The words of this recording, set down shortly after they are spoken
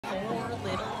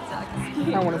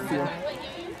I want to see them.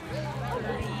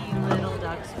 3 little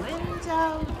ducks went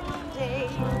out one day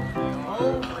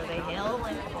over the hill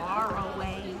and far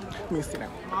away. Let me see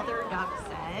them. Mother duck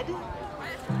said,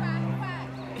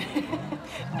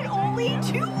 and only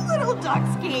 2 little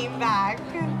ducks came back.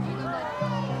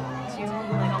 2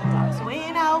 little ducks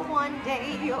went out one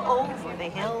day over the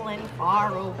hill and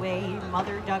far away.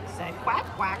 Mother duck said, quack,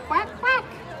 quack, quack, quack.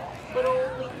 But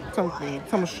only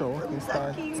Some show can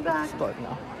start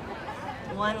now.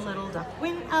 1 little duck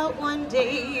went out one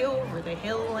day over the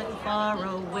hill and far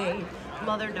away.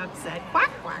 Mother duck said,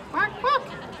 quack, quack, quack, quack.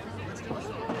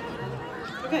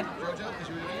 Okay.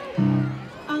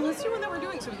 Let's do one that we're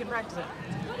doing so we can practice it.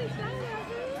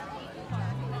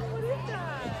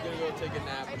 Gonna go take a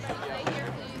nap.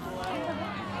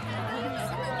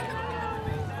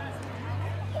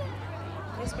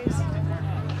 Nice face.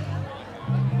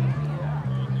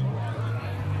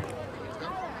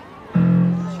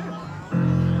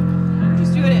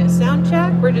 Sound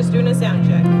check? We're just doing a sound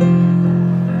check.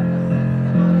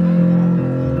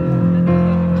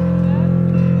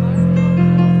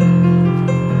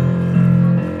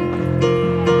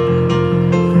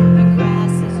 The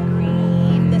grass is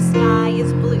green, the sky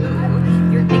is blue.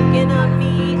 You're thinking of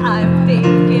me, I'm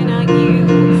thinking of you.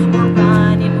 We're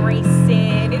running,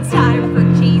 racing, it's time for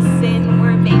chasing.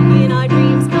 We're making our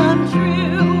dreams come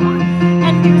true.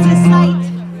 And here's a sight,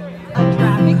 a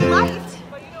traffic light.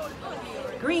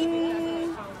 Green.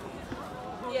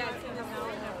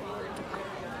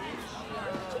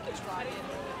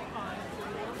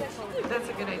 That's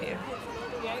a good idea.